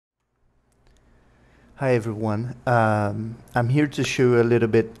Hi everyone. I'm here to show you a little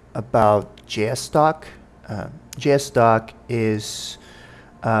bit about JSDoc. JSDoc is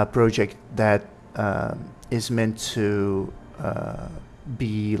a project that is meant to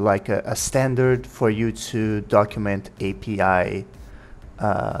be like a standard for you to document API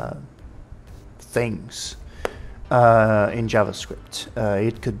things in JavaScript.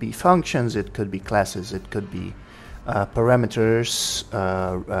 It could be functions, it could be classes, it could be parameters,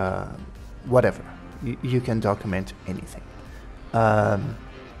 whatever. You can document anything.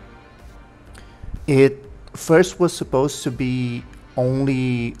 It first was supposed to be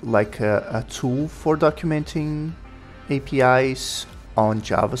only like a tool for documenting APIs on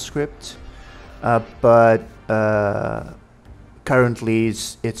JavaScript, but currently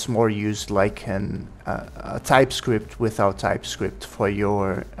it's more used like a TypeScript without TypeScript for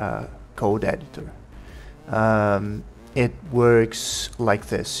your code editor. It works like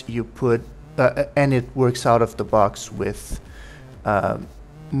this. You put and it works out of the box with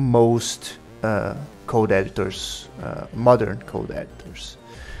most code editors, modern code editors.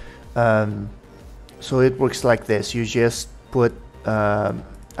 So it works like this. You just put a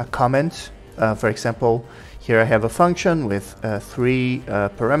comment. For example, here I have a function with 3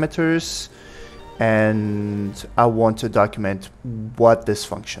 parameters, and I want to document what this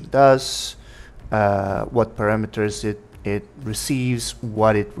function does, what parameters it receives,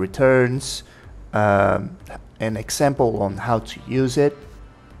 what it returns, an example on how to use it.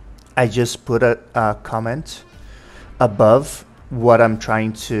 I just put a comment above what I'm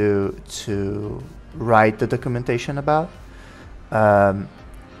trying to write the documentation about,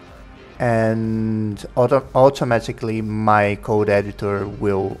 and automatically my code editor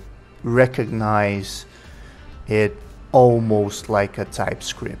will recognize it almost like a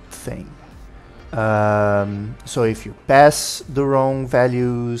TypeScript thing. So if you pass the wrong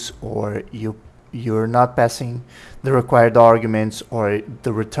values, or you're not passing the required arguments, or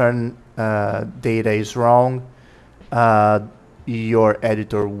the return data is wrong, your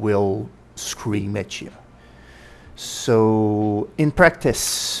editor will scream at you. So in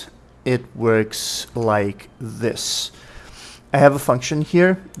practice, it works like this. I have a function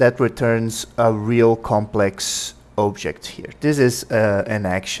here that returns a real complex object here. This is an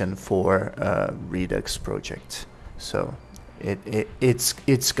action for a Redux project, so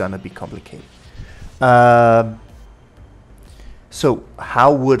it's gonna be complicated. So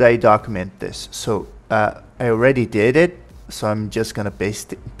how would I document this? So I already did it, so I'm just gonna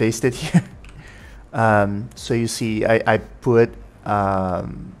paste it here. So you see I put a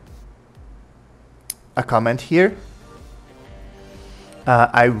comment here.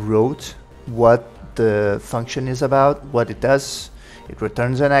 I wrote what the function is about, what it does. It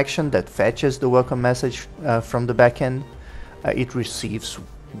returns an action that fetches the welcome message from the backend. It receives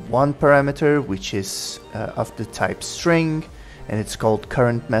one parameter, which is of the type string, and it's called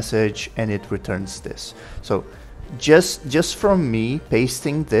current message, and it returns this. So just from me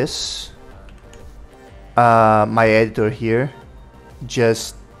pasting this, my editor here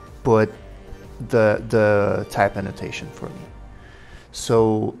just put the type annotation for me.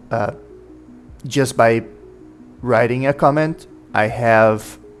 So just by writing a comment, I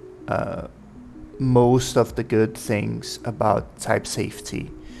have most of the good things about type safety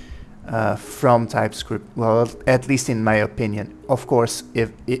from TypeScript. Well, at least in my opinion. Of course,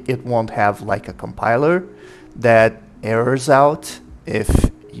 if it won't have like a compiler that errors out if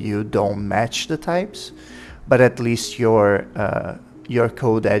you don't match the types, but at least your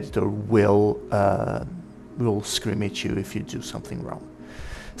code editor will scream at you if you do something wrong.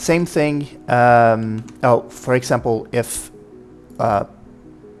 Same thing, for example, if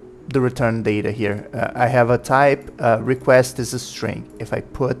the return data here, I have a type, request is a string. If I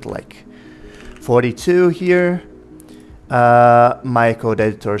put like 42 here, my code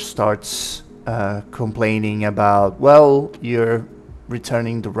editor starts complaining about, well, you're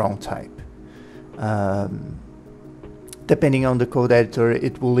returning the wrong type. Depending on the code editor,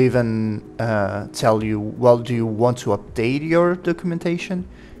 it will even tell you, well, do you want to update your documentation?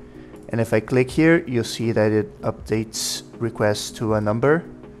 And if I click here, you'll see that it updates request to a number,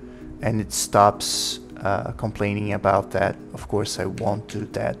 and it stops complaining about that. Of course, I won't do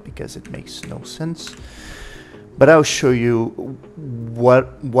that because it makes no sense. But I'll show you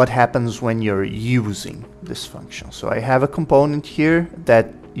what happens when you're using this function. So I have a component here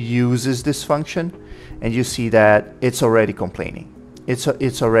that uses this function, and you see that it's already complaining.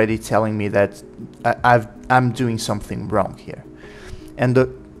 It's already telling me that I'm doing something wrong here. And the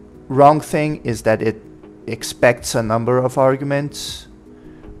wrong thing is that it expects a number of arguments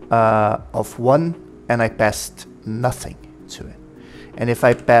of 1, and I passed nothing to it. And if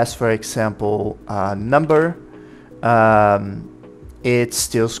I pass, for example, a number, it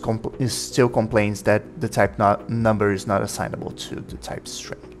still complains that the type number is not assignable to the type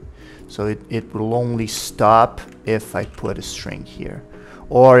string. So it will only stop if I put a string here,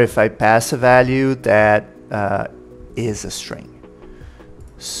 or if I pass a value that is a string.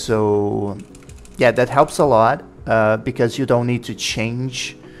 So yeah, that helps a lot because you don't need to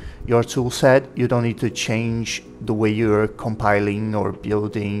change your toolset. You don't need to change the way you're compiling or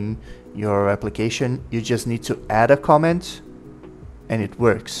building your application. You just need to add a comment and it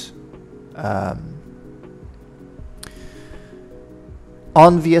works.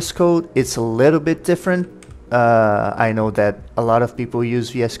 On VS Code, it's a little bit different. I know that a lot of people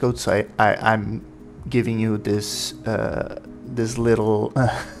use VS Code, so I'm giving you this this little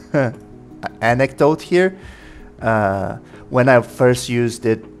anecdote here. When I first used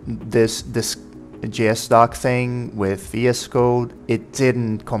this JSDoc thing with VS Code, it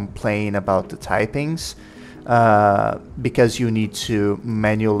didn't complain about the typings because you need to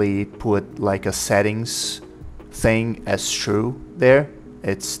manually put like a settings thing as true there.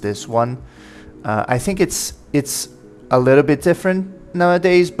 It's this one. I think it's a little bit different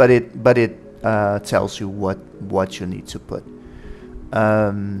nowadays, but it tells you what you need to put.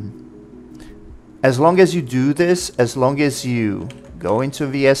 As long as you do this, as long as you go into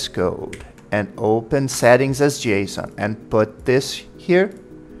VS Code and open settings as JSON and put this here,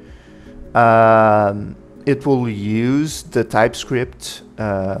 it will use the TypeScript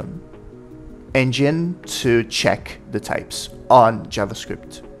engine to check the types on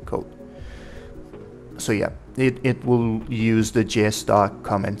JavaScript code. So yeah, it will use the JSDoc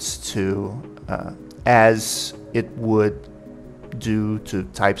comments to as it would do to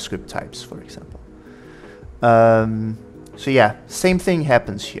TypeScript types, for example. So yeah, same thing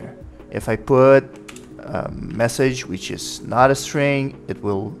happens here. If I put a message which is not a string, it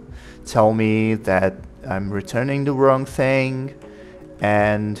will tell me that I'm returning the wrong thing.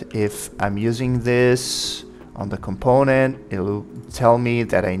 And if I'm using this on the component, it will tell me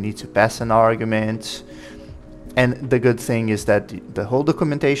that I need to pass an argument. And the good thing is that the whole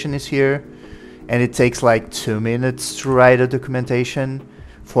documentation is here, and it takes like 2 minutes to write a documentation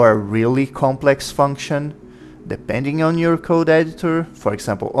for a really complex function, depending on your code editor. For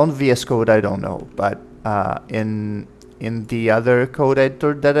example, on VS Code, I don't know, but in the other code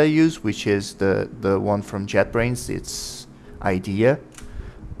editor that I use, which is the one from JetBrains, it's IDEA,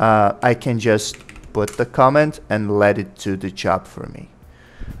 I can just put the comment and let it do the job for me.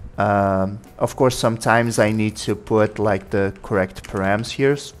 Of course, sometimes I need to put like the correct params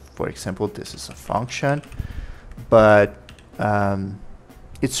here. For example, this is a function, but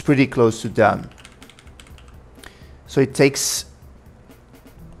it's pretty close to done. So it takes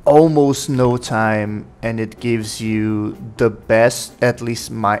almost no time, and it gives you the best, at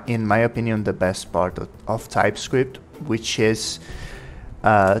least in my opinion, the best part of TypeScript, which is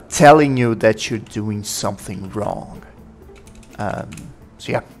telling you that you're doing something wrong.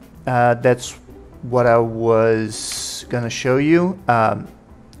 So yeah, that's what I was gonna show you.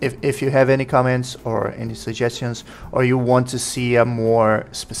 If you have any comments or any suggestions, or you want to see a more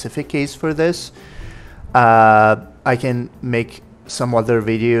specific case for this, I can make some other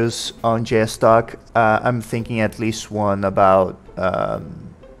videos on JSDoc. I'm thinking at least one about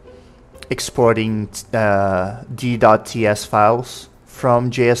exporting d.ts files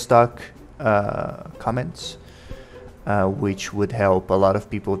from JSDoc comments, which would help a lot of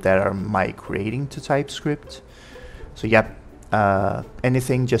people that are migrating to TypeScript. So yeah,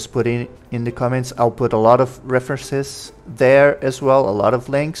 anything, just put in the comments. I'll put a lot of references there as well, a lot of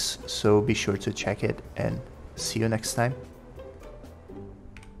links, so be sure to check it, and see you next time.